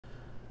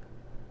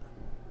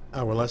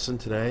Our lesson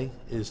today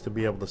is to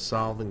be able to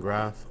solve and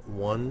graph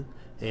one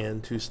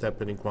and two-step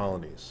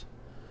inequalities.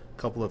 A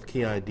couple of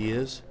key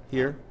ideas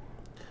here.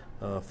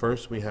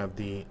 First, we have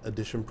the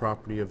addition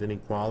property of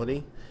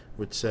inequality,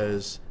 which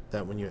says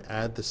that when you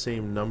add the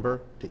same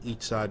number to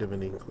each side of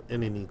an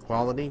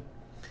inequality,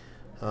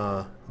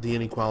 the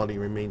inequality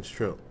remains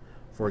true.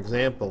 For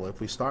example,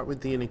 if we start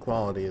with the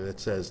inequality that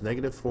says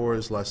 -4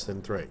 is less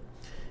than 3,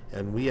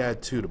 and we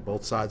add 2 to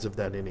both sides of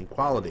that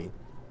inequality,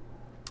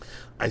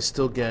 I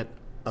still get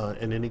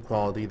an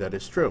inequality that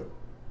is true.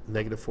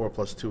 -4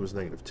 plus 2 is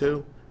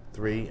 -2,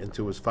 3 and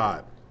 2 is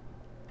 5.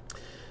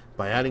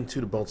 By adding 2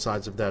 to both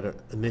sides of that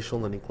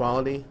initial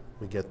inequality,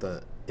 we get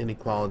the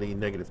inequality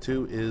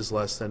 -2 is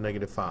less than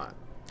 -5.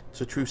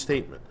 It's a true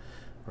statement,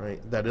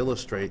 right? That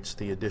illustrates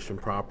the addition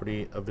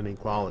property of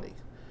inequality.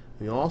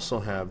 We also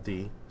have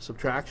the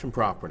subtraction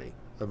property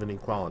of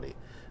inequality,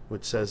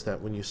 which says that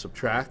when you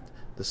subtract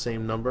the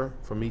same number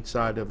from each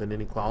side of an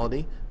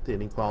inequality, the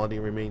inequality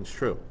remains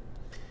true.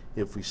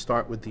 If we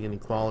start with the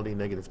inequality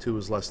 -2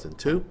 is less than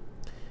 2,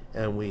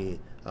 and we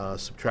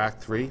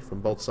subtract 3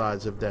 from both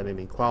sides of that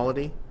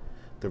inequality,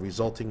 the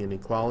resulting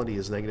inequality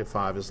is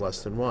 -5 is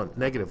less than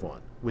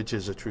 -1, which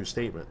is a true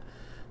statement.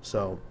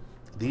 So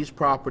these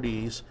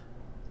properties,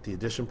 the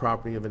addition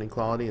property of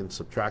inequality and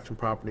subtraction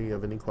property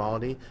of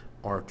inequality,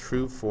 are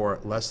true for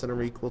less than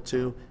or equal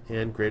to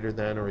and greater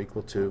than or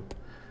equal to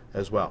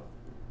as well.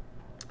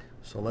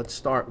 So let's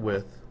start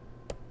with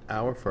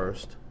our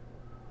first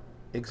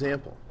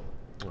example.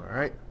 All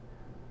right.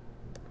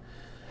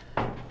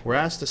 We're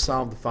asked to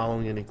solve the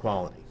following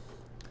inequality.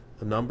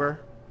 The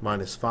number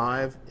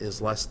 -5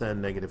 is less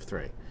than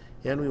 -3,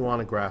 and we want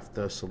to graph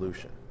the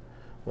solution.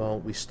 Well,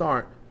 we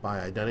start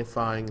by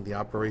identifying the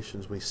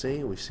operations we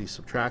see. We see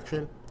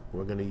subtraction.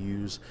 We're going to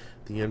use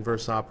the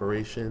inverse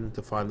operation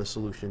to find the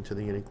solution to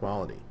the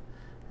inequality.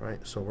 Right?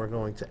 So we're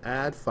going to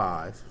add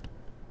 5.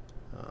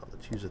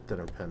 Let's use a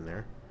thinner pen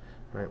there.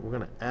 Right? We're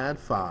going to add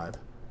 5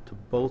 to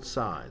both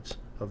sides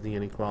of the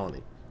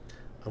inequality.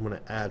 I'm going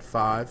to add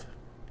 5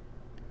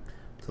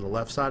 to the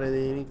left side of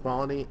the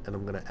inequality, and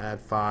I'm going to add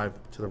 5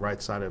 to the right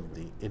side of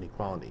the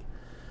inequality.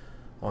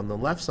 On the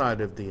left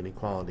side of the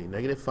inequality,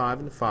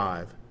 -5 and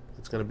 5,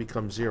 it's going to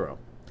become 0.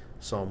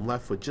 So I'm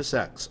left with just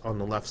x on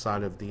the left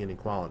side of the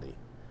inequality.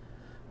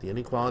 The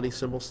inequality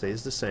symbol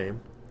stays the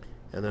same,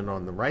 and then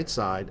on the right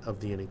side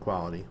of the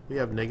inequality, we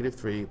have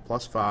 -3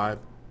 plus 5.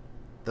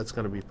 That's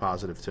going to be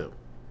 +2.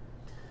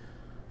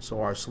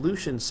 So our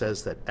solution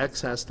says that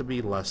x has to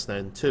be less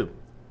than 2.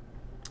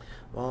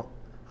 Well,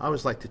 I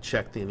always like to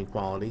check the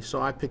inequality,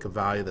 so I pick a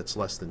value that's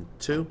less than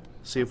 2,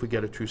 see if we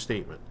get a true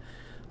statement.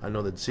 I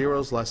know that 0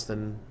 is less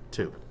than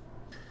 2.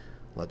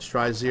 Let's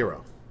try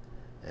 0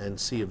 and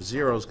see if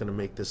 0 is going to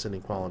make this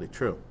inequality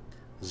true.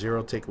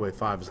 0 take away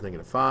 5 is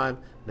 -5.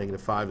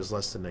 -5 is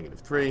less than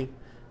 -3.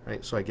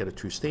 Right? So I get a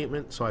true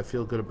statement, so I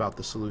feel good about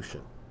the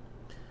solution.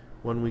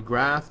 When we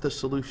graph the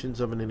solutions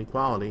of an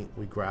inequality,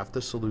 we graph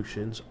the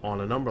solutions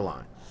on a number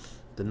line.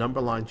 The number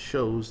line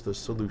shows the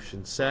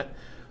solution set,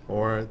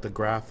 or the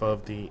graph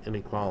of the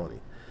inequality.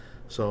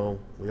 So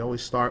we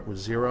always start with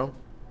 0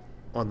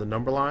 on the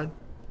number line,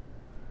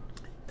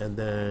 and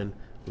then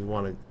we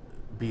want to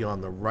be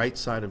on the right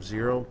side of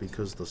 0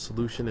 because the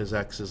solution is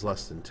x is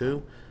less than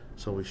 2,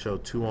 so we show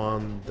 2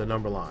 on the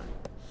number line.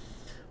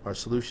 Our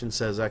solution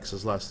says x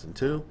is less than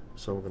 2,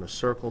 so we're going to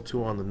circle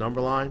 2 on the number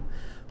line,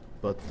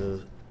 but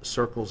the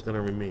circle is going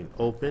to remain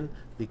open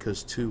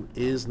because 2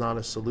 is not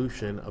a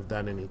solution of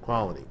that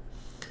inequality.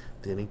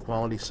 The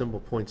inequality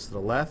symbol points to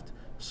the left,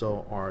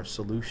 so our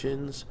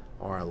solutions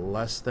are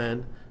less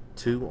than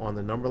 2 on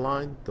the number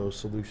line. Those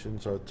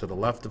solutions are to the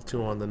left of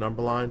 2 on the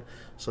number line,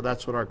 so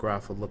that's what our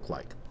graph would look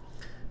like.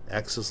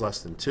 X is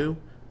less than 2.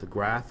 The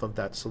graph of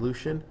that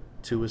solution,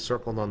 2 is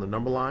circled on the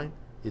number line.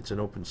 It's an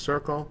open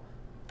circle.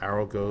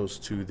 Arrow goes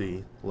to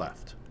the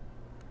left.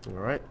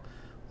 All right,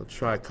 let's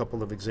try a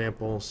couple of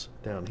examples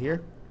down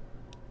here.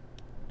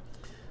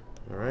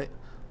 All right,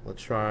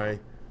 let's try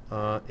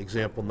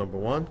example number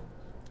 1.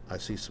 I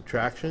see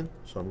subtraction,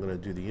 so I'm going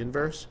to do the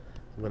inverse.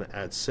 I'm going to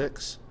add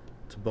 6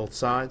 to both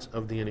sides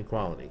of the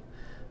inequality.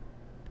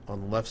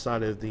 On the left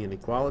side of the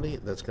inequality,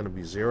 that's going to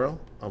be 0.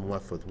 I'm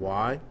left with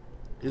y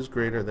is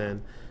greater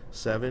than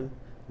 7,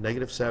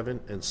 -7,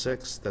 and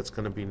 6. That's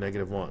going to be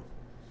 -1.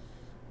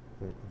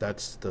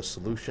 That's the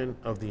solution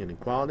of the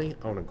inequality.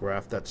 I want to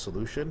graph that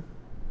solution.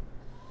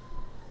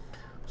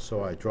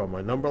 So I draw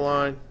my number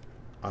line.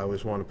 I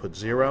always want to put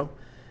 0.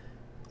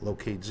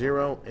 Locate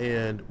 0,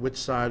 and which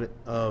side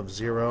of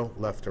 0,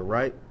 left or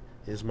right,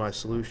 is my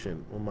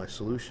solution? Well, my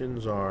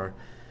solutions are,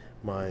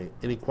 my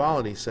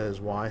inequality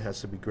says y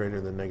has to be greater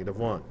than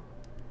 -1.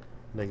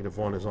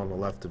 -1 is on the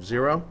left of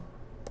 0.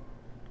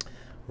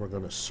 We're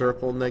going to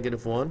circle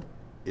 -1.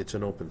 It's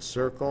an open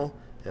circle,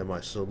 and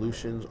my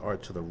solutions are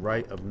to the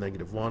right of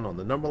 -1 on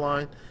the number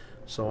line,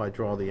 so I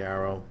draw the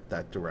arrow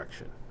that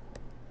direction.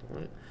 All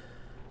right.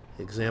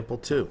 Example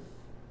 2.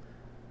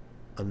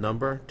 A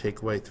number,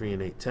 take away 3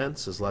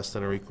 8/10, is less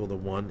than or equal to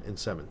 1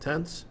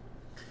 7/10.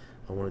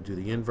 I want to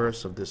do the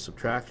inverse of this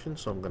subtraction,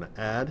 so I'm going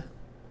to add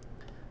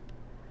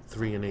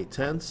 3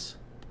 8/10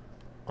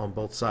 on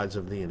both sides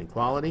of the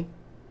inequality.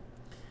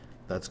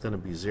 That's going to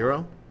be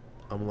 0.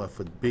 I'm left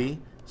with b.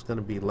 It's going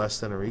to be less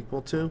than or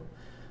equal to.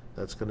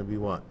 That's going to be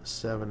what?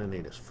 7 and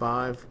 8 is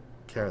 5.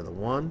 Carry the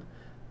 1.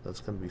 That's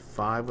going to be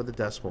 5 with a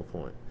decimal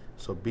point.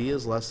 So b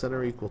is less than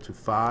or equal to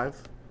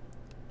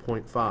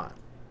 5.5.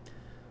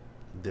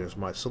 There's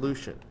my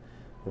solution.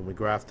 When we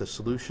graph the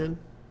solution,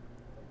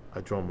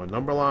 I draw my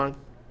number line.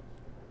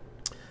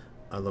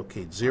 I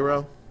locate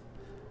 0.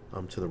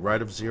 I'm to the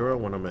right of 0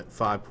 when I'm at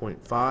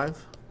 5.5.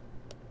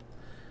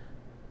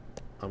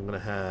 I'm going to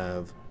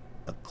have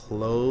a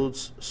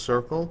closed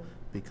circle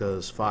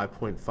because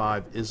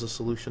 5.5 is a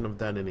solution of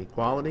that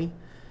inequality.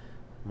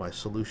 My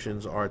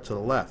solutions are to the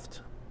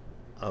left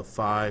of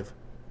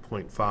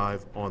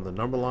 5.5 on the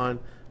number line,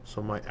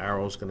 so my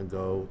arrow is going to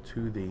go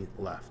to the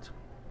left.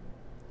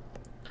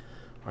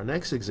 Our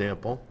next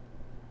example,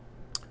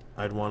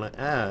 I'd want to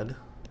add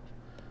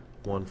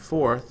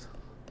 1/4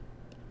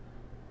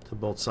 to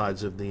both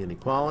sides of the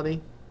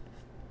inequality.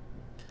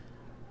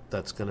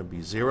 That's going to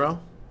be 0.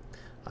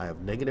 I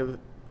have negative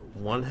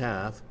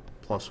 1/2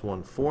 plus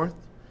 1/4,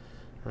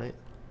 right?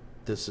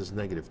 This is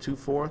negative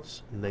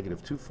 2/4,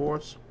 negative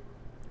 2/4,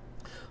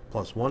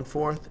 plus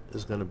 1/4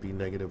 is going to be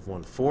negative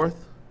 1/4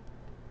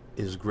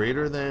 is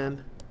greater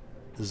than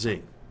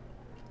z.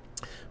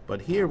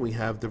 But here we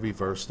have the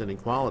reversed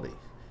inequality.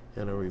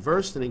 And a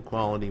reversed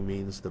inequality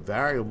means the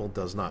variable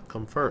does not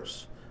come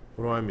first.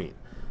 What do I mean?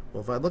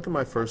 Well, if I look at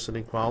my first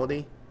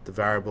inequality, the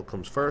variable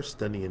comes first,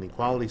 then the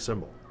inequality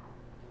symbol.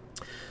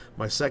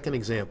 My second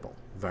example,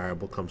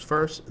 variable comes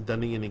first,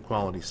 then the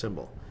inequality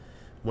symbol.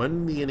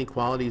 When the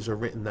inequalities are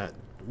written that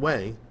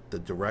way, the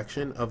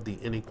direction of the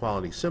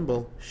inequality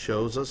symbol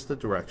shows us the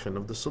direction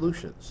of the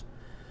solutions.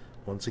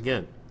 Once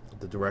again,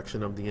 the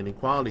direction of the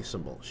inequality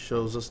symbol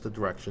shows us the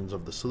directions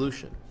of the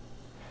solution.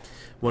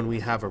 When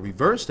we have a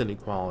reversed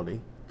inequality,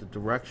 the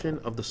direction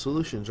of the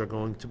solutions are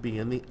going to be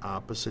in the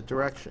opposite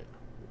direction.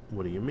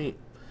 What do you mean?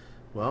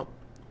 Well,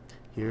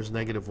 here's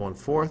negative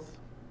 1/4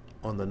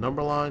 on the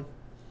number line.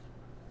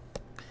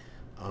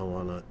 I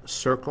want to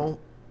circle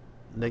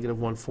negative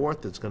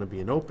 1/4. It's going to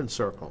be an open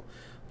circle.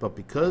 But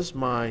because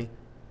my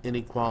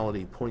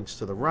inequality points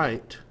to the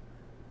right,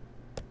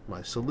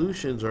 my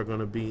solutions are going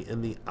to be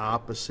in the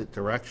opposite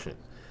direction.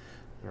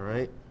 All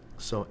right?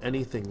 So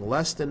anything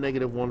less than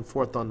negative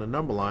 1/4 on the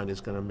number line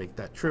is going to make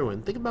that true.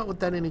 And think about what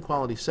that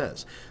inequality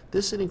says.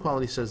 This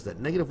inequality says that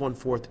negative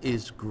 1/4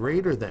 is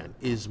greater than,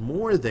 is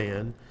more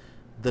than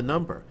the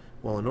number.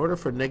 Well, in order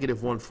for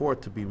negative 1/4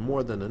 to be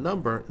more than a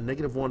number,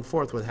 negative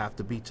 1/4 would have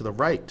to be to the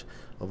right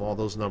of all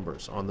those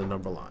numbers on the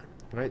number line.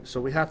 Right?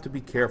 So we have to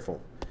be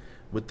careful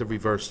with the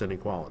reversed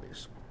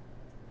inequalities.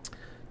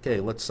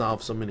 Okay, let's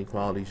solve some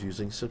inequalities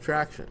using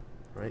subtraction.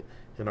 Right?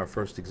 In our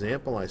first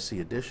example, I see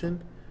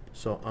addition.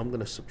 So I'm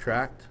going to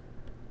subtract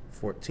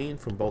 14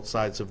 from both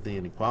sides of the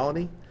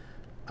inequality.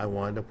 I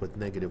wind up with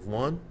negative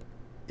 1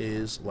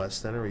 is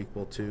less than or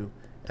equal to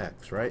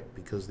x, right?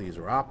 Because these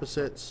are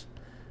opposites,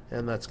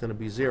 and that's going to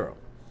be 0.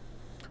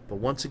 But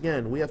once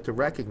again, we have to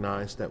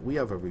recognize that we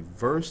have a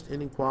reversed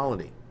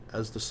inequality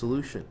as the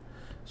solution.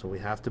 So we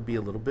have to be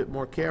a little bit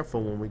more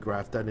careful when we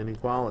graph that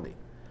inequality.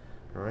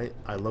 All right,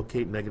 I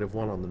locate negative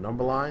 1 on the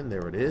number line.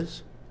 There it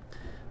is.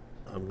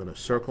 I'm going to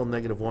circle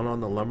negative 1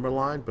 on the number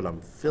line, but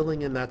I'm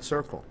filling in that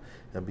circle.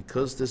 And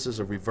because this is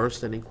a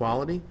reversed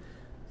inequality,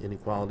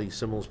 inequality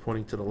symbol is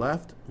pointing to the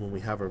left. When we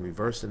have a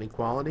reversed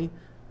inequality,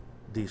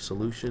 the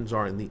solutions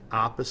are in the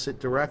opposite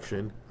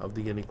direction of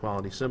the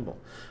inequality symbol.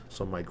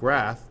 So my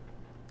graph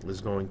is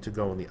going to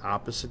go in the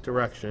opposite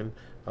direction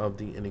of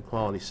the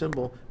inequality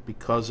symbol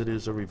because it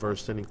is a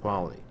reversed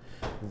inequality.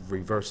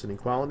 Reversed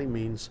inequality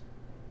means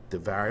the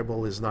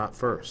variable is not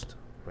first,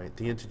 right?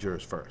 The integer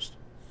is first.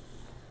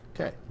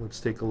 Okay, let's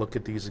take a look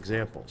at these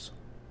examples.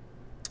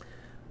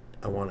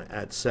 I want to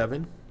add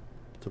 7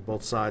 to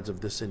both sides of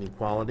this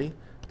inequality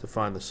to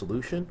find the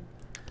solution.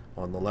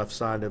 On the left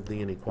side of the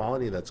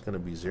inequality, that's going to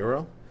be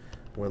 0.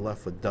 We're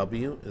left with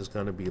w is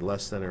going to be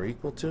less than or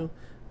equal to.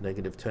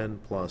 Negative 10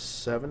 plus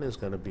 7 is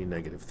going to be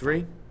negative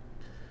 3.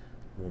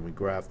 When we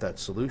graph that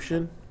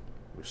solution,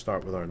 we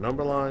start with our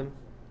number line.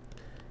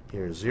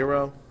 Here's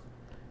 0.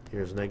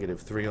 Here's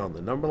negative 3 on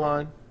the number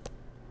line.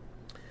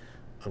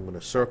 I'm going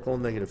to circle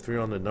negative 3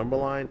 on the number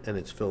line, and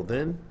it's filled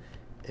in.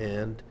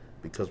 And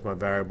because my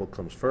variable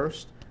comes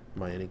first,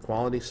 my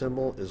inequality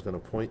symbol is going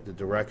to point the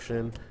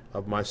direction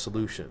of my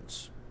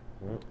solutions.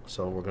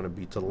 So we're going to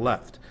be to the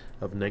left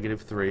of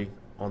negative 3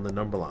 on the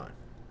number line.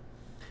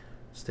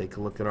 Let's take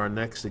a look at our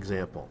next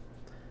example.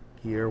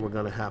 Here we're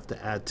going to have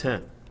to add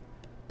 10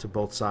 to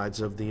both sides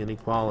of the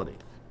inequality.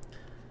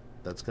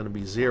 That's going to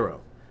be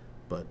 0.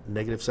 But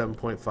negative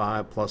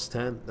 7.5 plus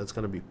 10, that's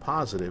going to be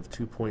positive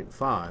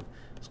 2.5.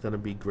 It's going to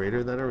be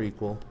greater than or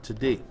equal to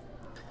d.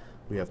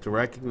 We have to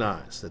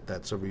recognize that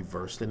that's a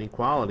reversed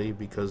inequality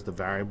because the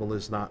variable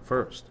is not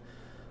first.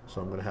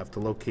 So I'm going to have to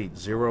locate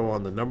 0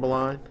 on the number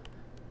line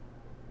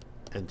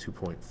and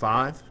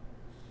 2.5.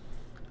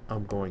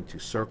 I'm going to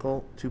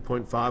circle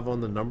 2.5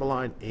 on the number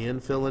line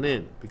and fill it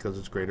in because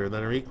it's greater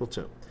than or equal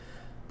to.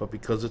 but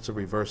because it's a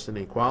reversed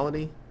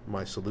inequality,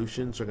 my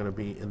solutions are going to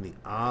be in the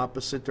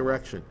opposite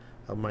direction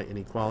of my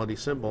inequality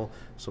symbol,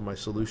 so my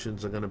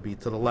solutions are going to be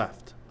to the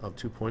left of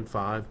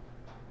 2.5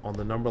 on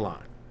the number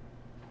line.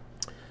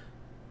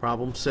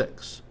 Problem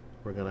 6,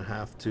 we're going to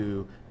have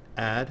to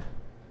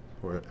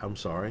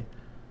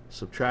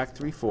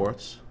subtract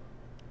 3/4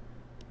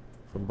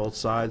 from both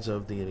sides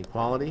of the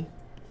inequality.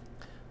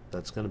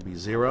 That's going to be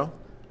 0.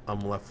 I'm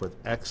left with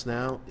x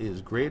now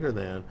is greater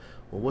than,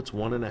 well, what's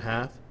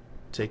 1.5?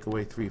 Take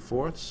away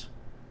 3/4.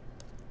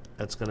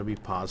 That's going to be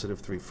positive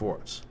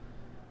 3/4.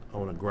 I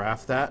want to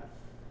graph that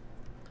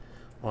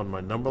on my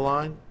number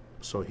line.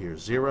 So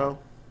here's 0.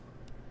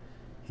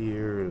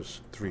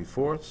 Here's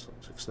 3/4.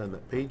 Let's extend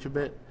that page a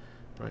bit.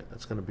 Right,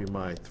 that's going to be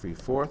my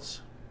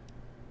 3/4.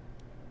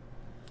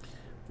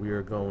 We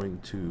are going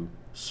to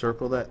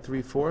circle that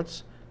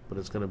 3/4, but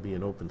it's going to be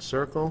an open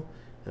circle,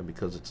 and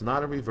because it's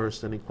not a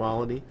reversed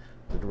inequality,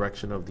 the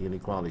direction of the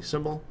inequality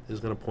symbol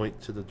is going to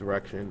point to the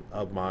direction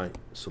of my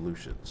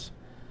solutions.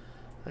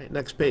 All right,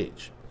 next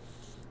page.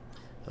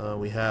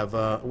 We have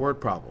a word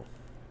problem.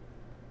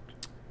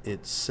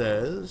 It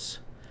says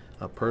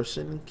a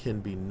person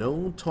can be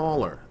no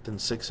taller than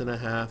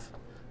 6.5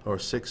 or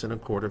 6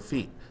 1/4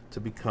 feet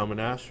to become an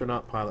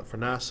astronaut pilot for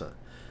NASA.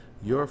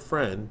 Your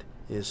friend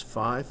is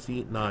 5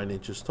 feet 9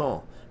 inches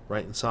tall.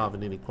 Write and solve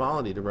an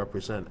inequality to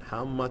represent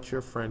how much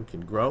your friend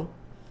can grow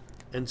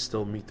and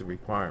still meet the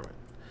requirement.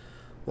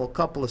 Well, a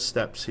couple of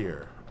steps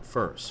here.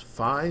 First,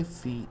 5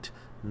 feet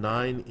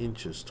 9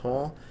 inches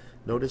tall.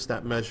 Notice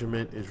that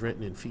measurement is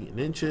written in feet and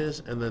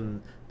inches, and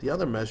then the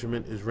other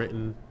measurement is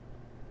written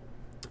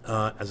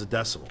as a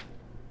decimal.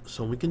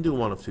 So we can do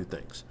one of two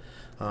things.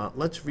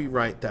 Let's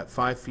rewrite that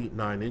 5 feet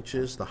 9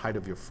 inches, the height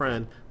of your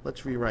friend.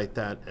 Let's rewrite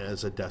that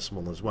as a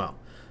decimal as well.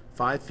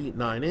 5 feet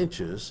 9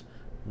 inches,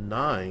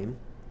 9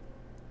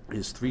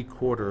 is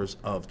 3/4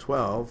 of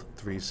 12,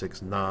 3,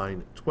 6,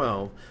 9,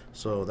 12.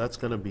 So that's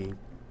going to be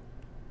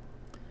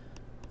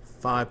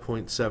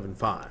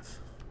 5.75,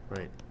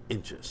 right,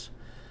 inches.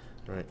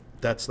 Right,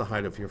 that's the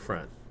height of your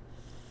friend.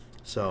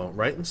 So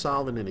write and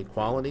solve an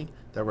inequality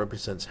that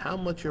represents how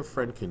much your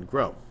friend can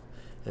grow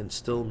and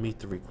still meet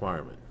the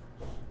requirement.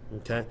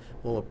 Okay,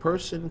 well, a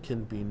person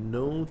can be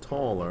no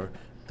taller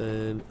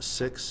than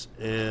 6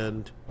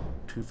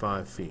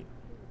 2/5 feet.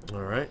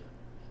 All right,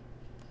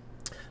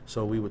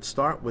 so we would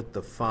start with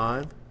the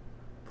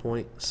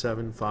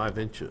 5.75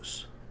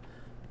 inches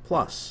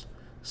plus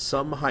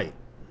some height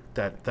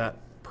that that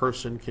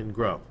person can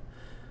grow.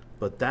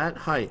 But that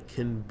height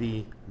can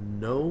be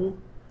no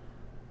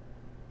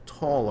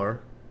taller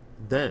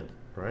than,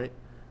 right?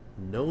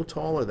 No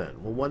taller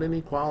than. Well, what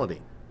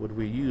inequality would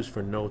we use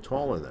for no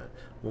taller than?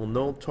 Well,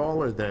 no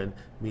taller than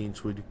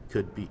means we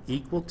could be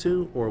equal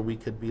to or we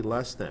could be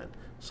less than.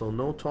 So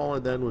no taller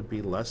than would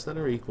be less than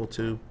or equal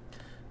to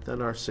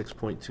than our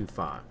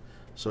 6.25.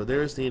 So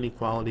there's the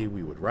inequality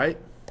we would write.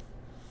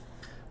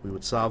 We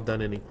would solve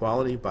that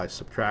inequality by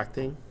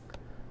subtracting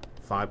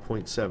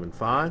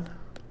 5.75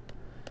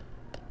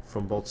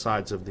 from both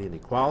sides of the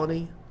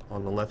inequality.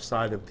 On the left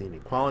side of the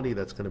inequality,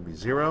 that's going to be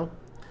 0.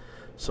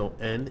 So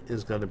n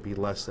is going to be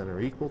less than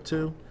or equal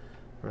to,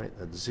 right?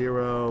 That's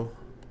 0,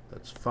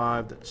 that's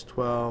 5, that's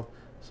 12,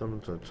 7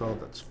 to 12,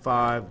 that's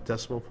 5,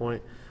 decimal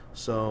point.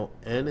 So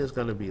n is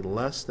going to be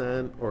less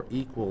than or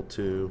equal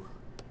to,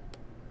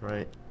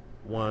 right,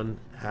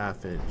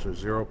 1/2 inch, or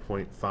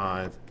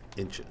 0.5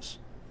 inches.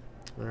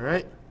 All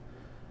right,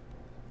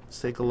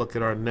 let's take a look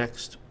at our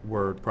next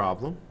word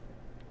problem.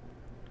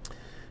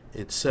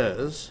 It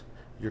says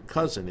your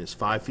cousin is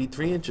 5 feet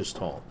 3 inches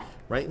tall.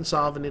 Write and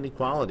solve an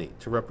inequality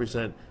to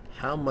represent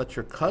how much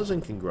your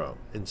cousin can grow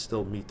and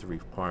still meet the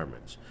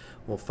requirements.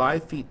 Well,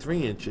 5 feet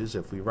 3 inches,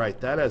 if we write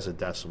that as a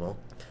decimal,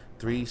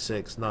 3,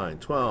 6, 9,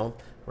 12,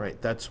 right,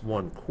 that's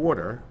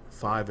 1/4,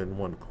 5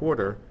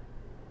 1/4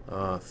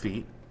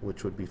 feet,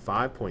 which would be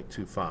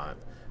 5.25.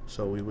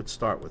 So we would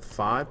start with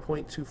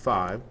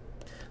 5.25,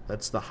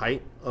 that's the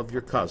height of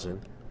your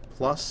cousin,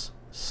 plus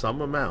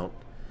some amount,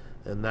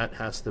 and that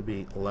has to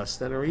be less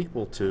than or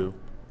equal to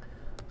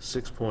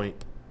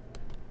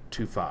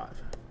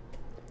 6.25.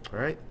 All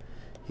right,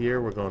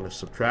 here we're going to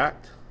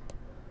subtract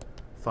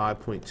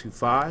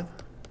 5.25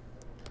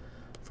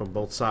 from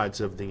both sides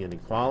of the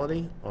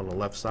inequality. On the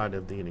left side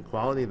of the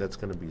inequality, that's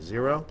going to be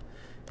 0,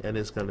 and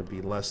is going to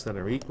be less than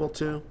or equal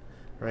to,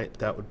 right,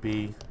 that would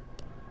be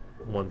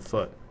 1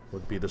 foot,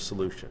 would be the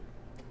solution.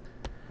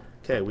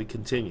 Okay, we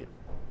continue.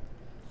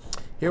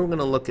 Here we're going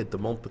to look at the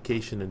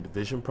multiplication and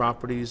division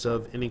properties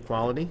of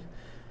inequality,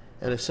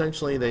 and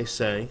essentially they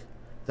say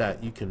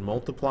that you can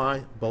multiply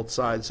both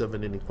sides of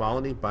an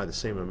inequality by the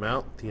same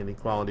amount, the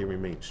inequality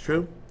remains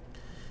true.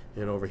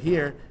 And over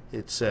here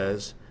it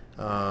says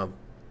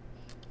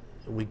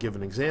we give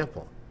an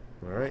example,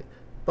 all right,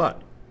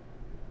 but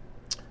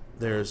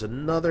there's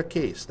another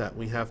case that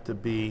we have to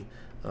be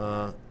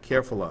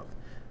careful of.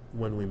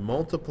 When we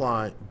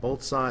multiply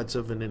both sides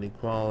of an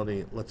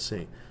inequality, let's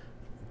see,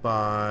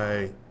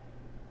 by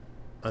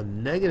a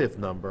negative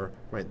number,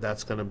 right,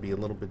 that's going to be a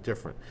little bit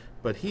different.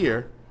 But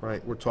here,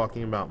 right, we're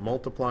talking about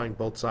multiplying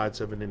both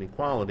sides of an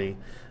inequality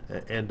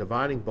and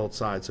dividing both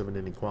sides of an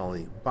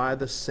inequality by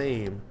the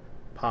same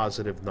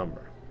positive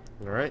number.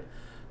 All right,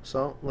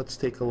 so let's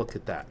take a look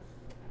at that.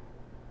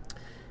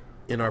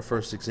 In our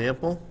first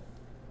example,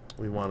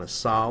 we want to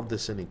solve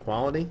this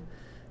inequality.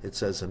 It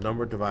says a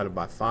number divided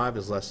by 5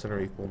 is less than or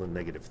equal to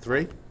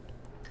 -3.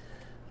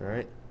 All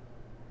right,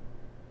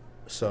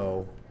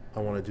 so I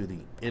want to do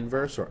the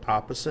inverse or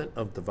opposite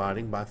of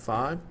dividing by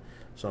 5.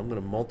 So I'm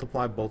going to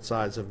multiply both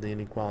sides of the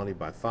inequality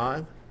by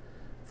 5.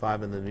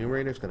 5 in the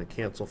numerator is going to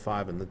cancel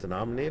 5 in the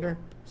denominator.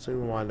 So we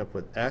wind up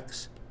with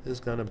x is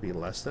going to be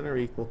less than or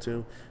equal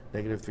to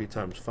 -3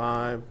 times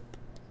 5,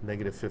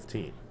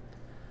 -15.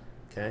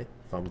 Okay,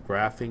 if I'm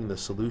graphing the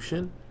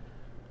solution,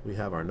 we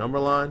have our number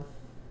line.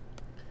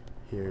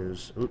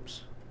 Here's,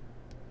 oops,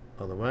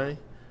 other way.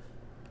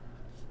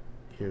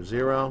 Here's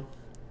 0.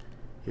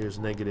 Here's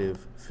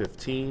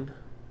 -15.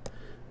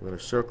 We're going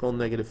to circle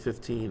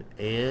 -15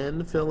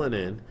 and fill it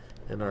in,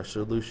 and our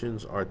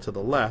solutions are to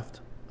the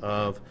left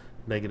of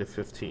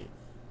 -15.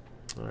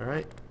 All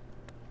right.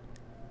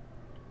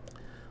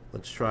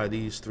 Let's try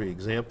these 3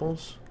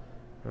 examples.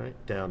 All right,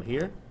 down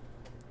here.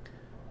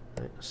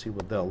 All right, see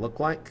what they'll look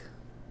like.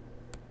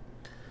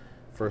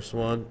 First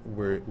one,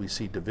 where we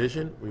see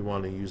division, we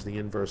want to use the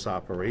inverse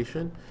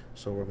operation.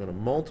 So we're going to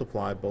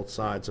multiply both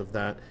sides of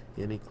that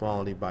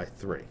inequality by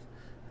 3.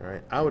 All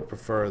right, I would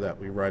prefer that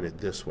we write it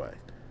this way.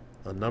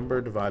 A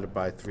number divided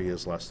by 3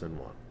 is less than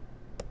 1.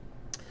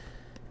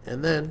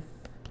 And then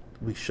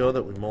we show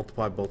that we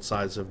multiply both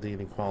sides of the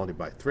inequality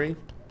by 3.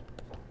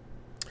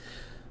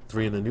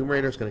 3 in the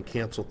numerator is going to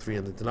cancel 3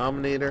 in the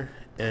denominator.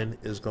 N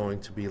is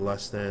going to be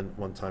less than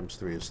 1 times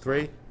 3 is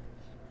 3.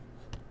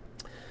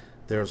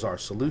 There's our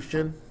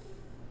solution.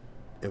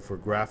 If we're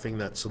graphing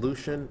that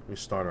solution, we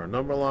start our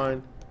number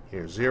line.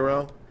 Here's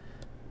 0.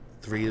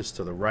 3 is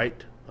to the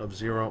right of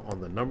 0 on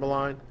the number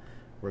line.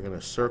 We're going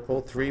to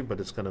circle 3, but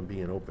it's going to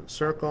be an open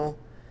circle.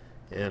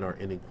 And our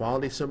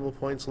inequality symbol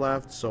points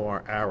left, so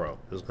our arrow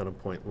is going to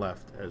point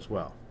left as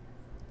well.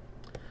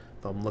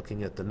 If I'm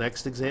looking at the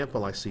next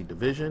example, I see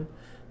division.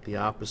 The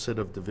opposite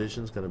of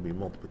division is going to be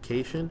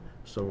multiplication.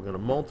 So we're going to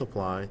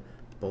multiply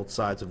both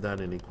sides of that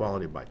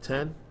inequality by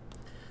 10.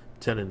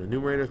 10 in the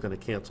numerator is going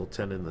to cancel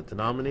 10 in the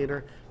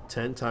denominator.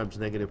 10 times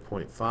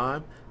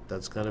 -0.5,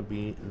 that's going to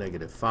be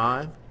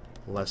 -5,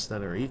 less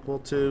than or equal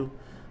to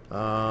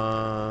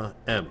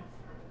m.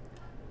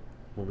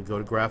 When we go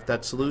to graph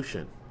that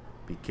solution,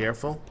 be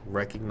careful,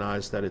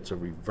 recognize that it's a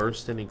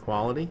reversed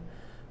inequality.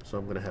 So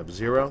I'm going to have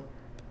 0,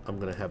 I'm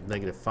going to have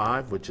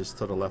 -5, which is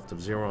to the left of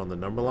 0 on the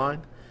number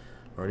line.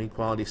 Our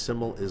inequality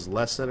symbol is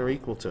less than or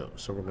equal to,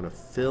 so we're going to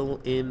fill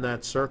in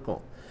that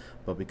circle.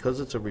 But because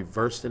it's a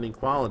reversed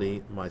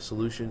inequality, my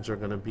solutions are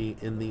going to be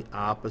in the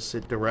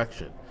opposite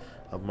direction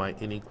of my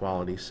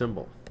inequality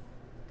symbol.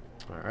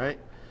 All right,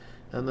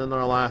 and then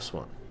our last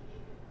one.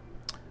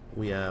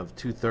 We have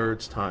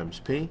 2/3 times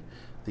p.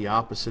 The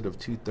opposite of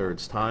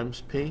 2/3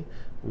 times p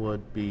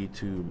would be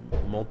to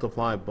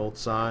multiply both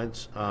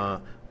sides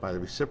by the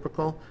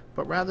reciprocal.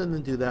 But rather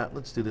than do that,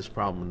 let's do this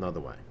problem another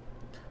way.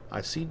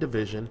 I see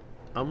division.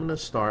 I'm going to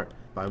start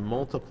by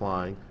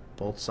multiplying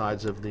both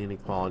sides of the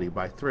inequality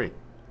by 3.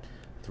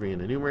 3 in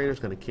the numerator is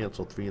going to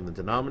cancel 3 in the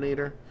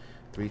denominator.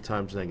 3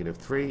 times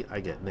 -3, I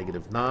get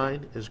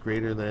 -9 is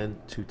greater than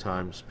 2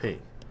 times p.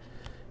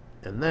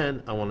 And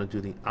then I want to do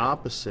the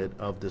opposite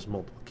of this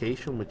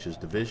multiplication, which is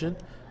division.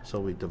 So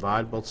we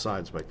divide both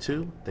sides by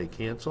 2. They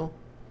cancel.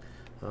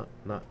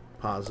 Not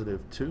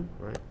 +2,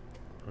 right?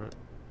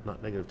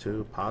 Not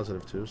 -2,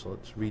 +2. So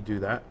let's redo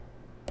that.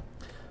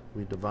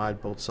 We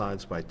divide both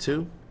sides by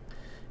 2.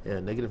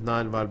 And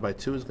 -9 divided by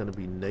 2 is going to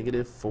be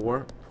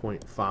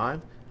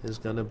 -4.5 is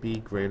going to be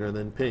greater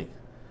than p.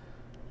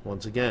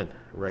 Once again,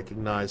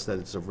 recognize that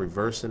it's a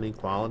reverse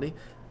inequality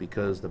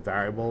because the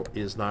variable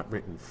is not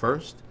written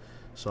first.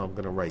 So I'm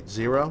going to write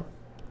 0.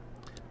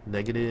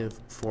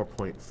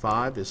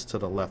 -4.5 is to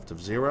the left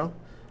of 0.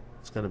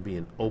 It's going to be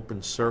an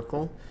open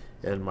circle,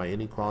 and my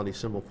inequality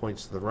symbol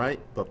points to the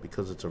right, but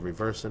because it's a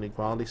reverse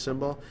inequality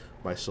symbol,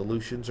 my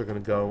solutions are going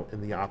to go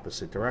in the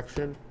opposite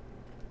direction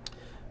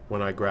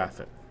when I graph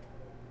it.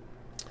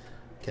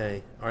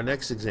 Okay, our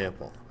next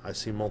example, I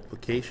see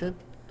multiplication.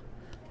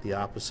 The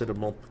opposite of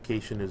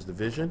multiplication is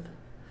division.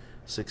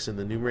 6 in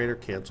the numerator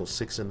cancels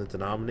 6 in the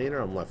denominator.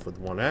 I'm left with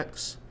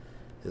 1x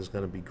is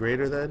going to be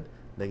greater than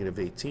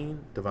 -18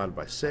 divided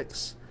by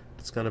 6.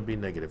 It's going to be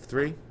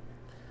 -3.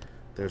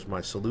 There's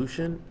my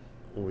solution.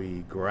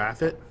 We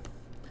graph it.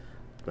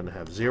 I'm going to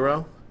have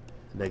 0.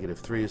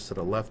 -3 is to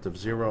the left of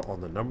 0 on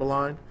the number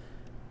line.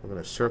 We're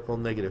going to circle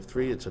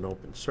 -3. It's an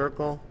open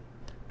circle.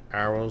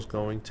 Arrow's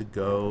going to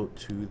go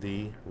to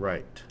the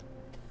right.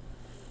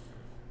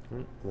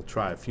 We'll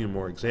try a few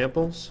more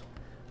examples.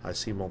 I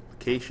see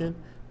multiplication.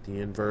 The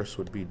inverse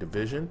would be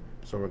division.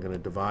 So we're going to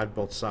divide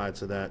both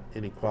sides of that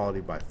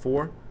inequality by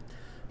 4.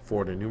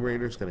 4 in the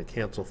numerator is going to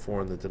cancel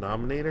 4 in the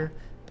denominator.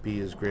 b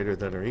is greater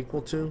than or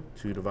equal to.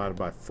 2 divided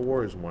by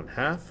 4 is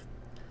 1/2.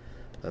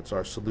 That's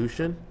our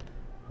solution.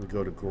 We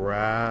go to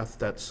graph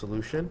that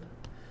solution.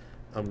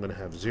 I'm going to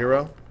have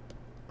 0.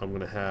 I'm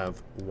going to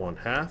have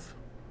 1/2.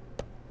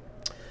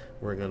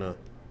 We're going to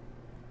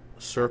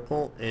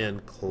circle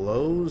and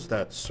close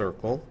that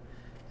circle,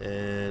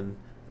 and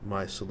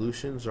my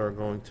solutions are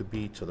going to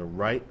be to the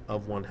right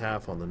of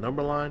 1/2 on the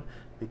number line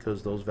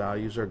because those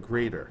values are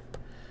greater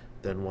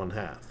than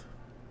 1/2.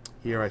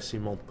 Here I see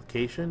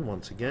multiplication.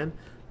 Once again,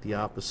 the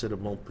opposite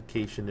of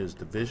multiplication is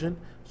division,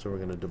 so we're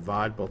going to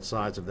divide both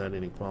sides of that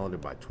inequality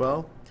by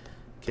 12.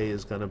 K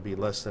is going to be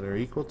less than or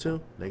equal to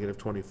negative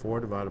 24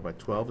 divided by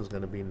 12 is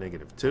going to be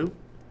negative 2.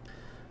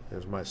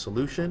 There's my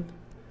solution.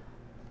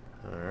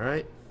 All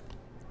right.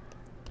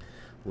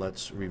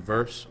 Let's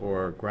reverse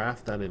or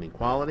graph that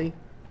inequality.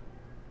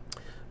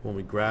 When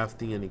we graph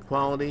the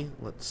inequality,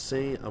 let's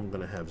see, I'm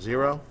going to have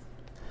 0.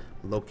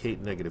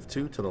 Locate negative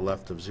 2 to the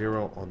left of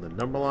 0 on the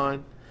number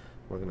line.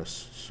 We're going to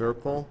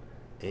circle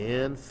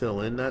and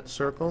fill in that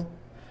circle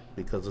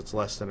because it's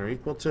less than or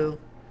equal to,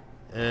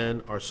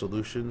 and our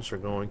solutions are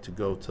going to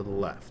go to the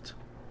left.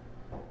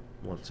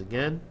 Once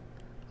again,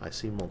 I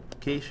see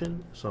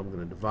multiplication, so I'm going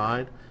to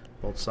divide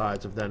both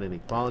sides of that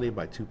inequality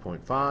by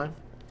 2.5.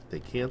 They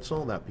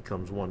cancel. That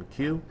becomes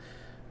 1q.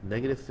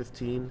 Negative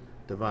 15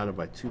 divided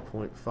by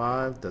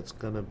 2.5, that's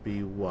going to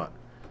be what?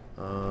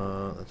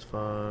 That's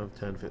 5,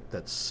 10, 15,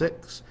 that's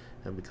 6.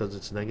 And because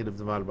it's negative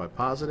divided by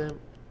positive,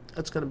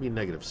 that's going to be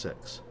negative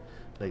 6.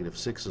 Negative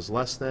 6 is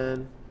less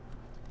than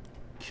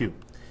q.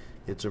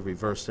 It's a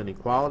reversed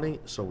inequality,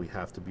 so we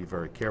have to be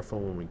very careful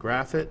when we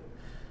graph it.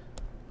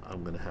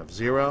 I'm going to have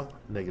 0.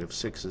 Negative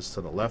 6 is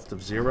to the left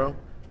of 0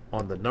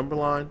 on the number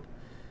line.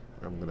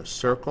 I'm going to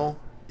circle.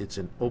 It's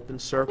an open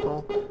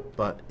circle,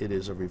 but it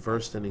is a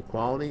reversed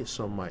inequality,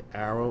 so my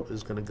arrow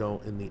is going to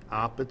go in the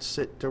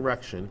opposite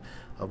direction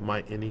of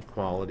my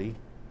inequality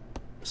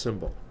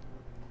symbol.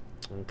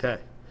 Okay.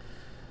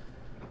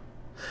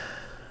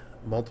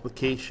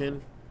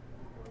 Multiplication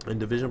and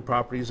division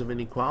properties of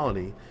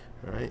inequality,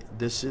 right?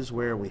 This is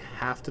where we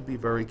have to be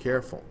very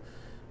careful.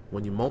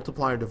 When you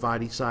multiply or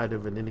divide each side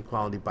of an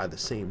inequality by the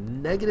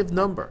same negative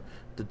number,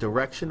 the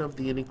direction of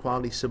the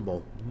inequality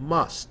symbol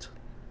must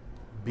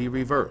be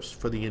reversed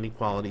for the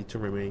inequality to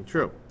remain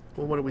true.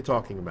 Well, what are we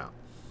talking about?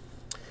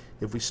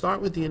 If we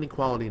start with the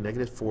inequality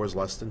negative 4 is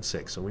less than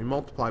 6, and we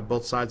multiply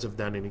both sides of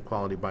that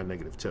inequality by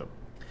negative 2.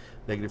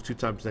 Negative 2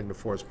 times negative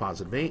 4 is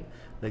positive 8.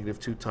 Negative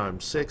 2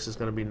 times 6 is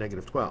going to be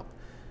negative 12.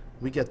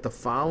 We get the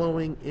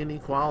following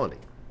inequality,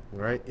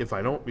 right? If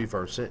I don't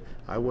reverse it,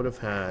 I would have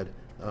had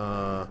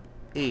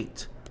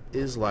 8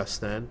 is less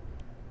than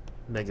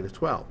negative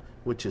 12,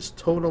 which is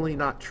totally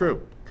not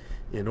true.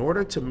 In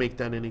order to make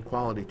that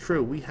inequality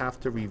true, we have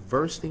to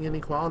reverse the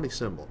inequality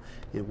symbol.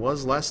 It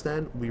was less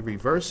than, we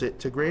reverse it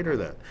to greater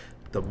than.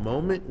 The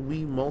moment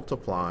we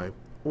multiply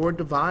or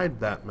divide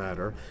that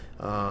matter,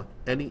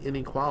 any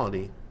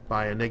inequality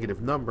by a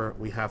negative number,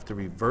 we have to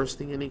reverse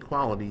the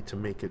inequality to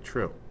make it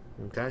true.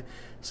 Okay?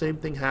 Same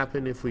thing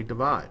happened if we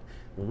divide.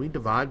 When we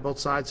divide both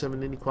sides of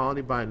an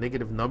inequality by a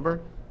negative number,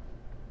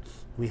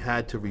 we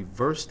had to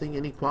reverse the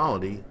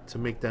inequality to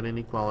make that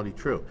inequality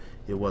true.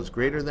 It was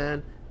greater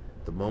than.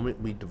 The moment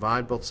we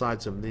divide both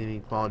sides of the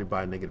inequality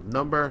by a negative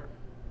number,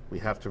 we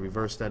have to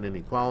reverse that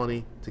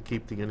inequality to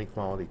keep the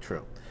inequality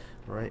true.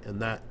 All right?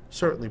 And that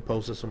certainly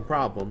poses some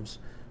problems,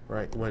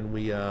 right, when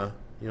we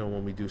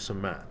when we do some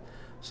math.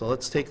 So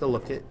let's take a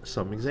look at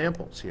some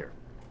examples here.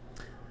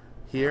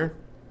 Here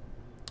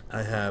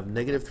I have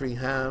negative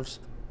 3/2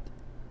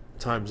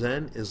 times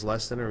n is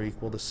less than or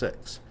equal to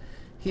 6.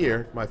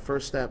 Here, my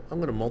first step, I'm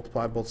going to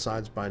multiply both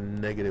sides by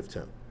negative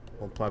 2.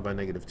 Multiply by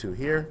negative 2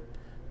 here.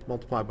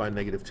 Multiply by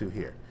negative 2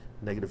 here.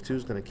 Negative 2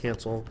 is going to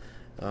cancel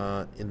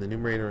in the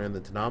numerator and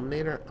the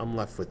denominator. I'm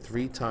left with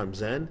 3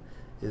 times n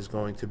is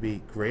going to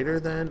be greater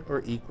than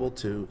or equal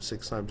to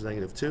 6 times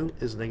negative 2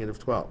 is negative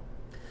 12.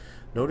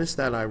 Notice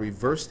that I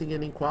reversed the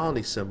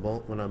inequality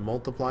symbol when I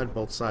multiplied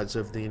both sides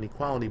of the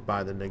inequality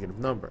by the negative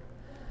number.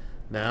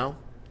 Now,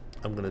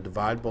 I'm going to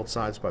divide both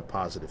sides by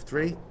positive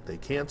 3. They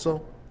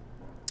cancel.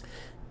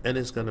 N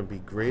is going to be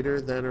greater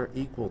than or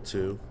equal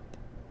to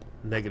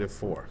negative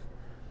 4.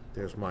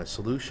 There's my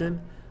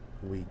solution.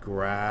 We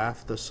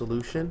graph the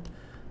solution.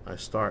 I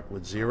start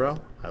with 0.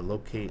 I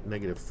locate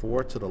negative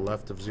 4 to the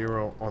left of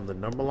 0 on the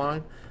number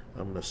line.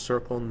 I'm going to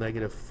circle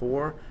negative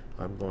 4.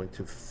 I'm going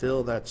to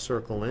fill that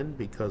circle in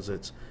because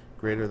it's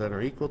greater than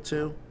or equal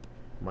to.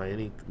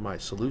 My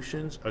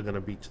solutions are going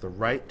to be to the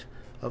right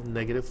of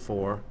negative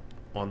 4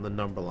 on the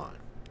number line.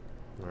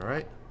 All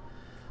right?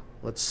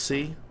 Let's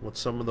see what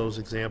some of those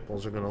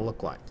examples are going to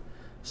look like.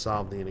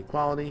 Solve the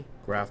inequality,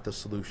 graph the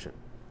solution.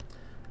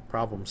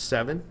 Problem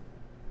 7.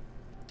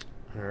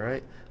 All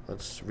right,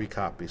 let's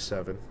recopy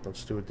 7.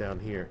 Let's do it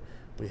down here.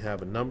 We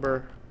have a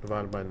number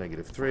divided by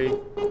negative 3.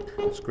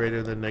 It's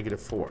greater than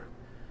negative 4.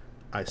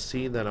 I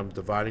see that I'm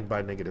dividing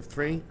by negative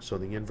 3, so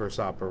the inverse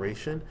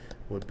operation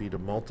would be to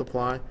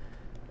multiply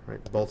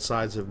both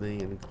sides of the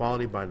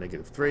inequality by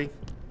negative 3.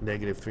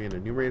 Negative 3 in the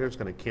numerator is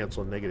going to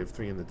cancel negative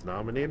 3 in the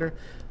denominator,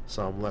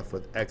 so I'm left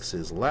with x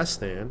is less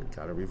than.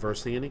 Got to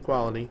reverse the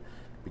inequality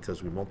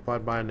because we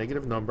multiplied by a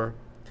negative number.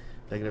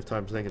 Negative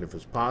times negative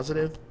is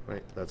positive,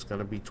 right? That's going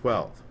to be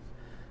 12.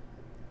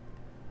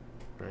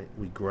 Right?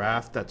 We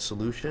graph that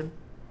solution.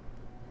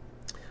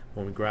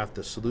 When we graph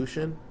the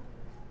solution,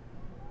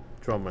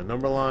 draw my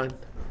number line.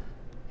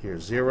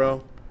 Here's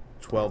 0.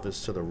 12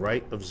 is to the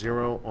right of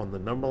 0 on the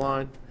number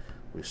line.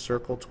 We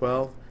circle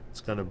 12.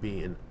 It's going to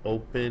be an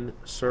open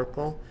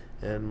circle,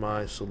 and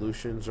my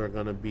solutions are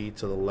going to be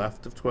to the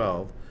left of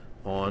 12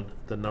 on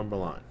the number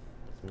line.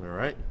 All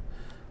right?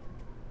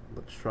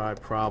 Let's try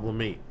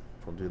problem 8.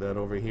 I'll do that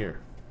over here.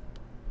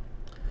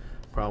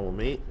 Problem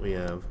 8, we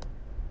have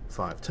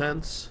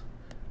 5/10.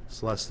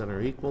 It's less than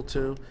or equal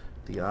to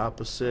the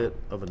opposite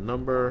of a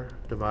number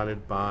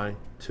divided by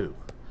 2.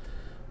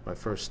 My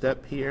first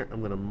step here, I'm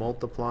going to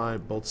multiply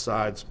both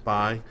sides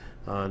by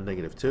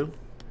 -2.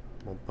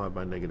 Multiply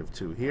by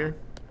 -2 here.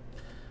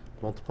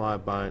 Multiply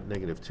by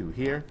 -2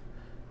 here.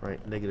 Right?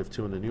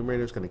 -2 in the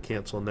numerator is going to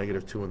cancel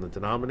 -2 in the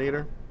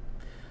denominator.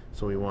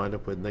 So we wind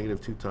up with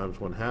 -2 times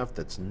 1/2.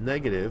 That's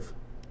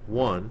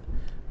 -1.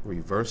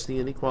 Reverse the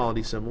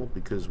inequality symbol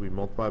because we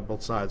multiply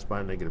both sides by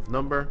a negative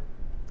number.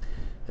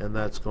 And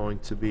that's going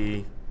to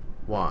be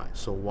y.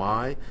 So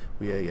y,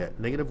 we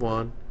get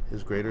 -1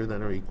 is greater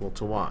than or equal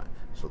to y.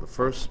 So the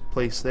first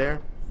place there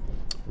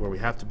where we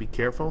have to be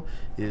careful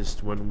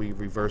is when we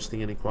reverse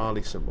the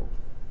inequality symbol.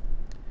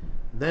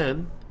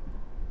 Then,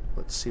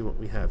 let's see what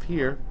we have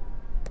here.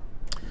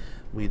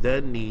 We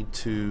then need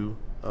to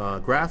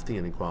graph the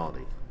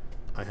inequality.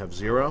 I have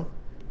 0,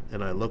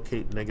 and I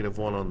locate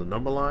 -1 on the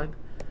number line.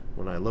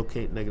 When I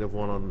locate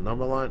 -1 on the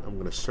number line, I'm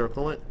going to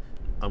circle it.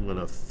 I'm going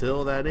to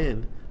fill that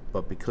in.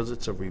 But because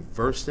it's a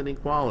reversed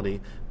inequality,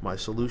 my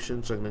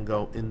solutions are going to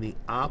go in the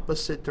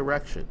opposite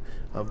direction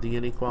of the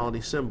inequality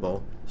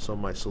symbol, so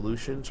my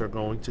solutions are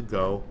going to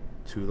go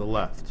to the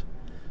left.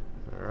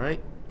 All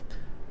right.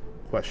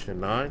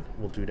 Question 9,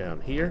 we'll do down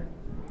here.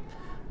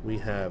 We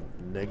have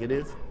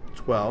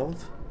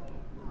 -12.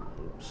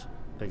 Oops.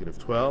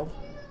 -12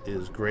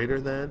 is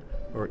greater than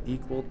or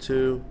equal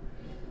to,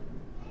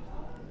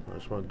 I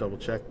just want to double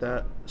check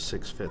that,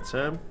 6/5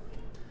 m.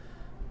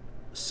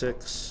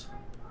 6/5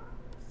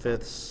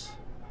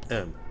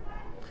 m.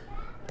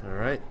 All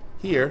right,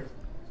 here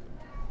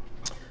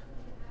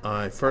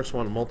I first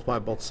want to multiply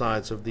both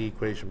sides of the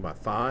equation by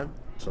 5.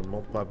 So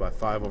multiply by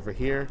 5 over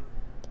here,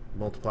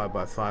 multiply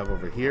by 5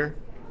 over here.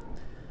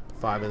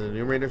 5 in the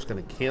numerator is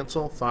going to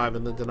cancel 5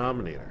 in the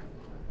denominator.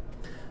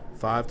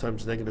 5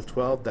 times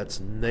 -12, that's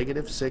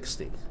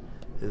 -60,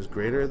 is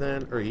greater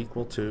than or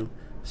equal to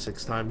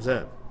 6 times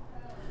m.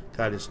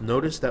 Guys,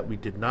 notice that we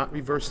did not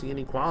reverse the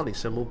inequality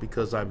symbol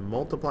because I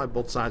multiplied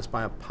both sides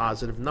by a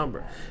positive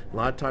number. A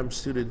lot of times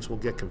students will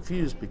get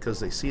confused because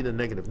they see the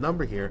negative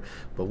number here,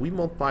 but we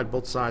multiplied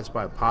both sides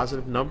by a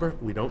positive number.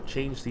 We don't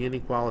change the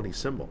inequality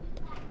symbol.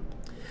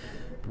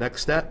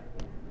 Next step,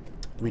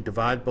 we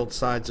divide both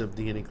sides of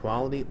the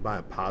inequality by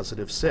a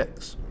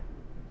 +6.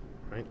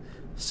 Right?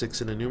 6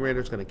 in the numerator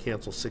is going to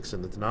cancel 6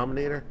 in the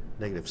denominator.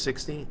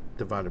 -60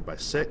 divided by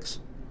 6.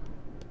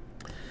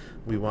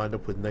 We wind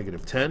up with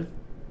 -10.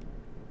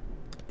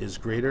 Is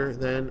greater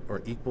than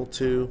or equal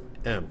to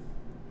m.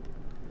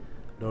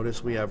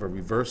 Notice we have a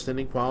reversed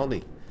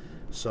inequality.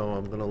 So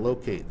I'm going to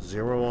locate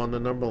 0 on the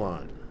number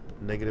line.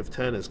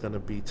 -10 is going to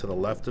be to the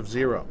left of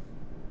 0.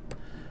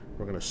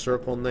 We're going to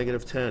circle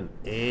 -10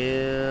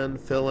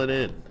 and fill it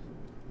in.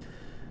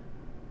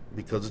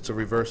 Because it's a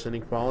reverse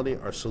inequality,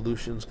 our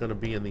solution is going to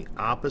be in the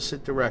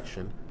opposite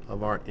direction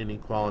of our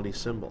inequality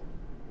symbol.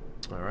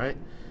 All right,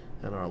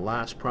 and our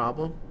last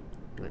problem,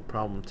 like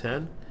problem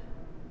 10,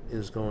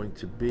 is going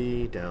to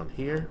be down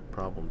here,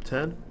 problem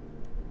 10.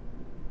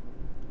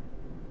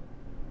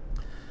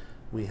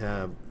 We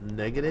have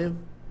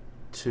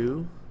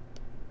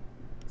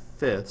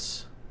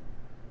 -2/5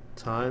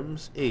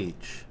 times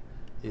h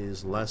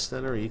is less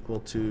than or equal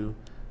to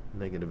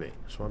 -8.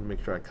 Just want to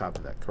make sure I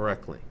copy that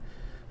correctly.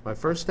 My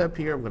first step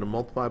here, I'm going to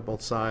multiply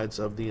both sides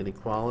of the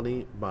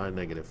inequality by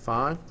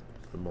 -5.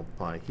 So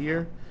multiply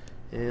here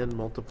and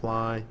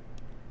multiply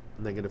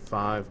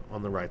 -5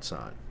 on the right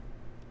side.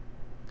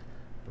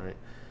 Right.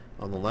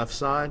 On the left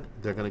side,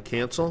 they're going to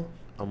cancel.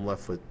 I'm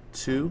left with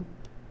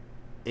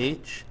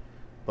 2h,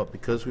 but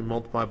because we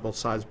multiply both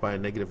sides by a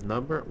negative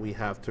number, we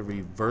have to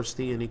reverse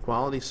the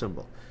inequality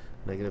symbol.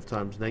 Negative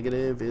times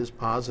negative is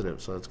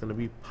positive, so it's going to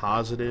be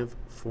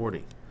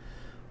 +40.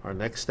 Our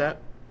next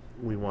step,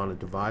 we want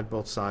to divide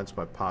both sides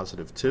by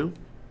 +2.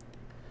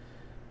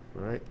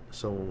 All right,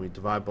 so when we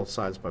divide both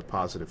sides by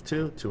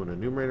 +2, 2 in the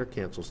numerator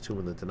cancels 2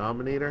 in the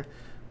denominator.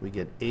 We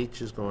get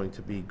h is going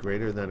to be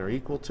greater than or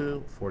equal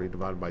to 40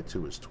 divided by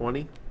 2 is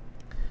 20.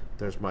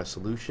 There's my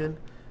solution.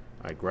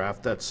 I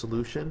graph that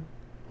solution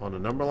on a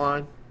number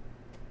line.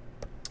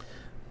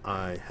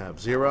 I have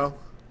 0.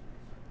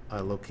 I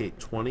locate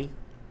 20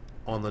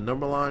 on the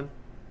number line.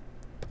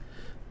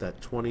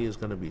 That 20 is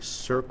going to be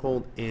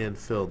circled and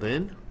filled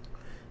in.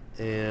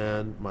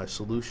 And my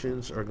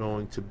solutions are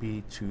going to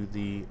be to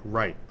the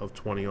right of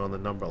 20 on the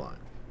number line.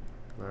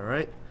 All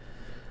right.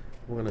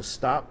 We're going to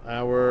stop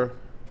our...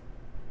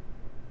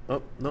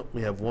 Oh, no,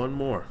 we have one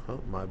more.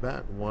 Oh, my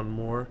bad. One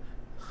more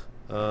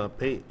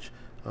page.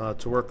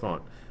 to work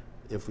on.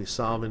 If we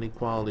solve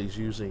inequalities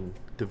using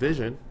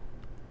division,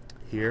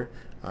 here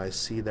I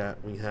see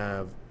that we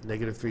have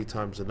 -3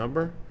 times the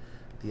number.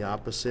 The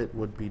opposite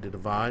would be to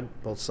divide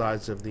both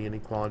sides of the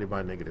inequality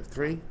by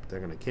 -3. They're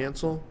going to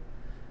cancel.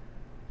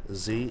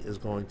 Z is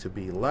going to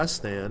be less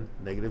than,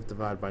 negative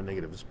divided by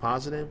negative is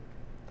positive.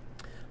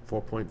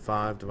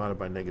 4.5 divided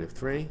by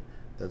 -3,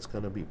 that's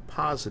going to be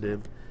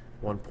positive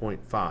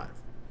 1.5.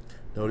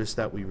 Notice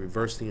that we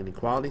reversed the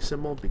inequality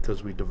symbol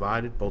because we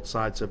divided both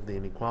sides of the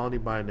inequality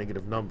by a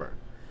negative number.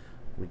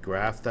 We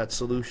graph that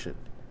solution.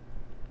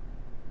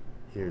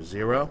 Here's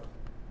 0.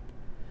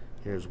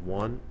 Here's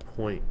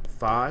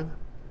 1.5.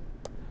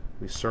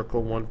 We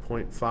circle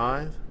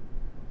 1.5.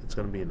 It's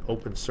going to be an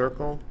open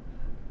circle.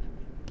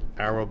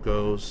 Arrow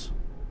goes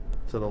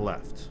to the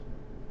left.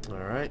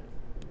 Alright.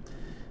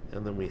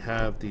 And then we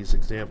have these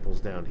examples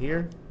down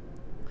here.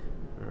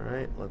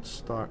 Alright, let's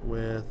start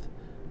with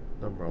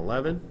number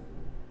 11.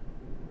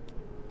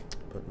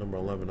 Put number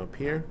 11 up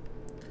here.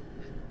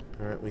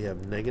 Alright, we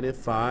have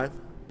 -5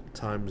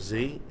 times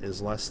z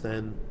is less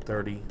than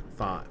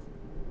 35.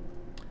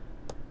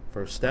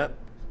 First step,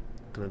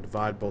 going to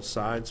divide both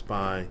sides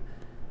by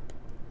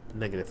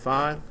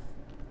 -5.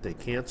 They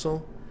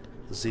cancel.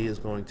 Z is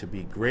going to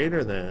be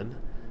greater than,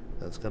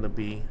 that's going to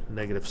be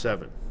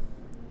 -7.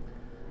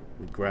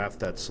 We graph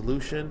that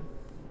solution.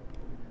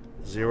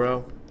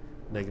 0,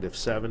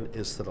 -7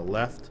 is to the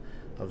left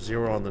of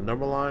 0 on the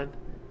number line.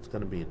 It's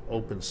going to be an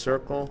open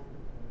circle.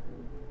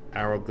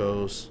 Arrow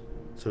goes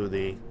to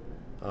the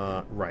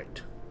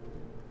right.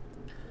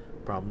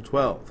 Problem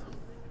 12.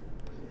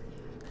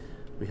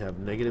 We have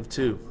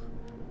 -2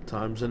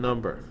 times a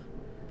number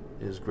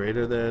is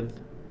greater than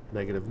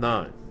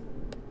 -9.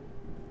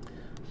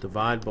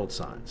 Divide both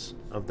sides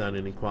of that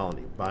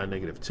inequality by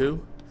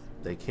 -2.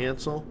 They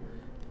cancel.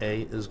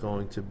 A is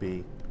going to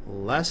be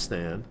less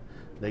than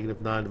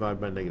 -9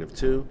 divided by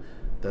 -2.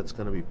 That's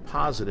going to be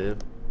positive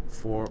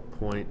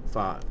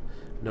 4.5.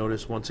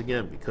 Notice once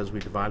again, because we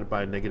divided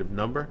by a negative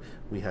number,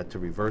 we had to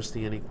reverse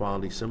the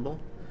inequality symbol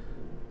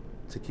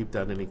to keep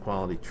that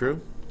inequality true.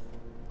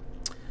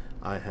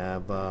 I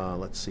have,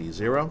 let's see,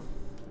 0.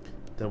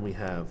 Then we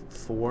have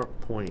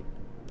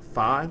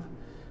 4.5.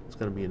 It's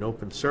going to be an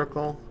open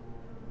circle.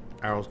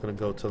 Arrow's going to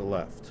go to the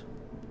left.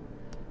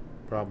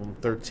 Problem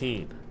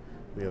 13.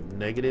 We have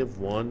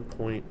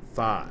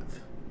 -1.5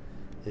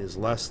 is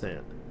less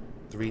than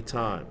 3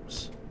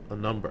 times a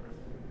number.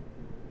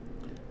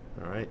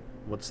 Alright,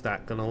 what's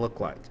that going to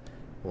look like?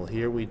 Well,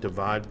 here we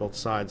divide both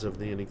sides of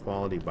the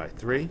inequality by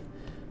 3.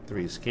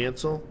 3's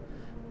cancel.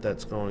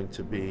 That's going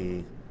to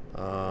be,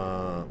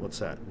 what's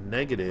that?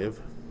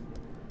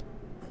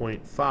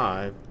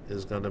 -0.5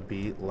 is going to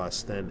be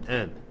less than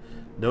n.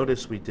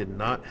 Notice we did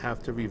not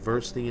have to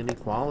reverse the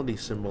inequality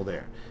symbol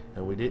there.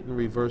 And we didn't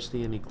reverse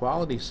the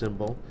inequality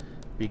symbol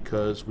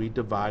because we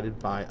divided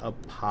by a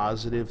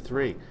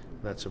 +3.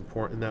 That's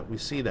important that we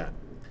see that.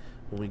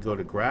 When we go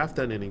to graph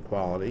that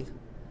inequality,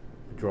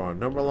 we draw a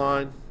number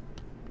line.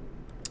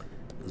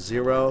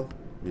 0,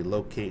 we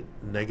locate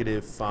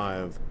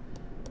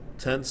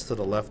 -5/10 to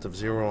the left of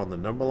 0 on the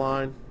number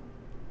line.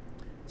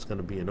 It's going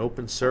to be an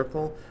open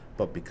circle,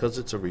 but because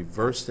it's a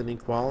reversed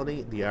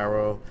inequality, the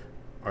arrow,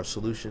 our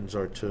solutions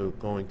are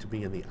going to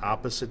be in the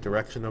opposite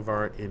direction of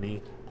our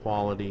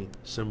inequality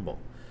symbol.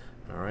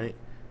 Alright,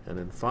 and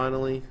then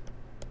finally,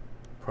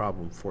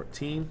 problem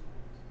 14.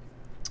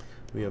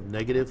 We have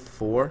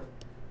 -4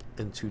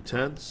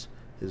 2/10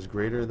 is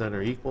greater than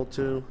or equal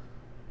to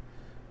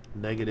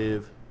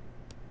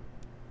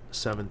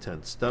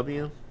 -7/10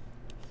 W.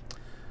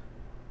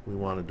 We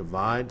want to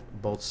divide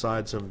both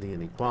sides of the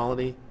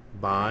inequality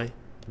by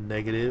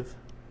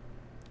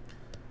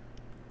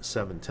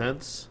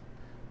 -7/10.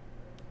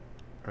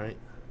 Right?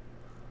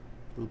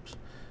 Oops.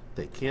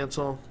 They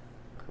cancel.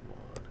 Come on.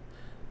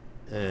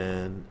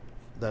 And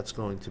that's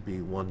going to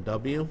be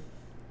 1W.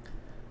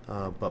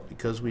 But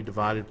because we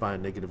divided by a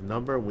negative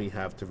number, we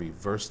have to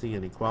reverse the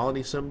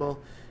inequality symbol,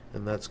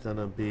 and that's going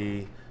to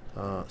be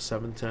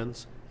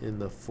 7/10 in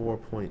the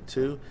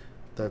 4.2.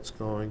 That's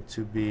going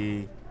to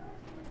be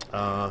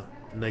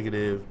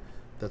negative.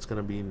 That's going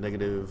to be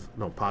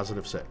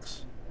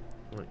 +6.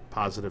 Right,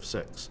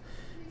 +6.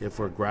 If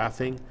we're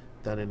graphing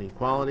that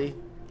inequality,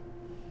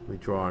 we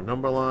draw our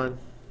number line.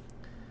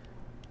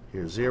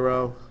 Here's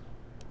 0.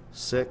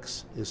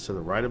 6 is to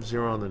the right of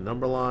 0 on the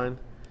number line.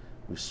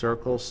 We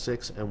circle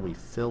 6 and we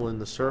fill in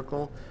the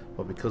circle,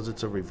 but because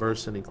it's a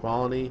reverse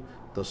inequality,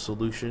 the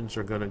solutions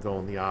are going to go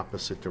in the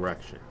opposite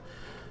direction.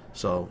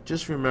 So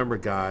just remember,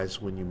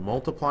 guys, when you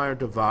multiply or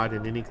divide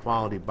an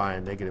inequality by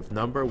a negative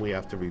number, we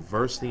have to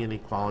reverse the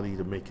inequality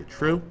to make it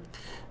true.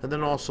 And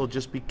then also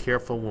just be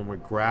careful when we're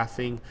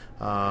graphing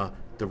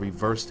the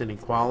reversed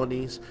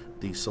inequalities.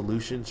 The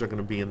solutions are going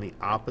to be in the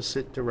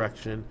opposite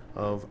direction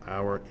of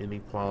our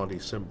inequality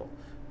symbol.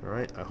 All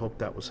right, I hope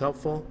that was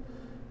helpful,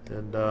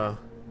 and I'm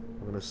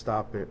going to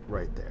stop it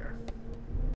right there.